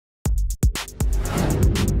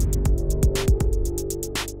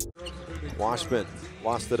Washburn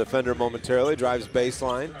lost the defender momentarily, drives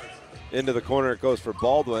baseline. Into the corner it goes for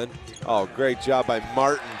Baldwin. Oh, great job by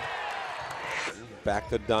Martin. Back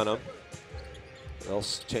to Dunham. They'll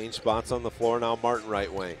change spots on the floor now. Martin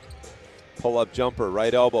right wing. Pull up jumper,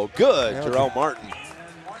 right elbow. Good, Jarell Martin.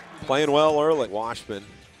 Playing well early. Washburn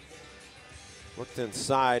looked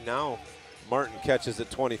inside. Now Martin catches it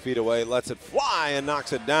 20 feet away, lets it fly and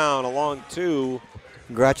knocks it down along two.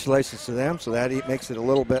 Congratulations to them. So that makes it a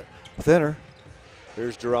little bit thinner.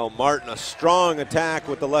 Here's Jarell Martin, a strong attack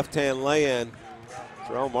with the left-hand lay-in.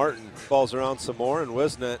 Jarell Martin falls around some more, and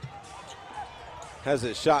Wisnet has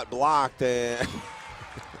his shot blocked, and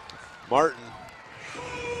Martin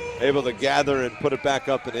able to gather and put it back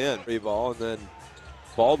up and in. Free ball, and then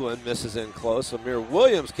Baldwin misses in close. Amir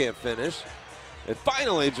Williams can't finish. And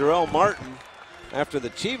finally, Jarell Martin, after the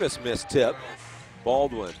Chivas missed tip,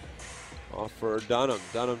 Baldwin off for Dunham.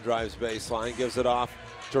 Dunham drives baseline, gives it off.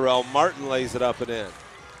 Jarell Martin lays it up and in.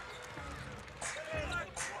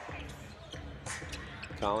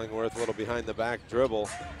 Collingworth a little behind the back dribble.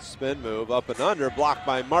 Spin move up and under, blocked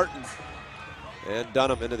by Martin. And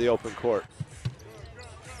Dunham into the open court.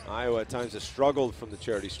 Iowa at times has struggled from the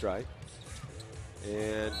charity stripe.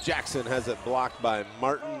 And Jackson has it blocked by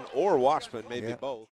Martin or Washburn, maybe both.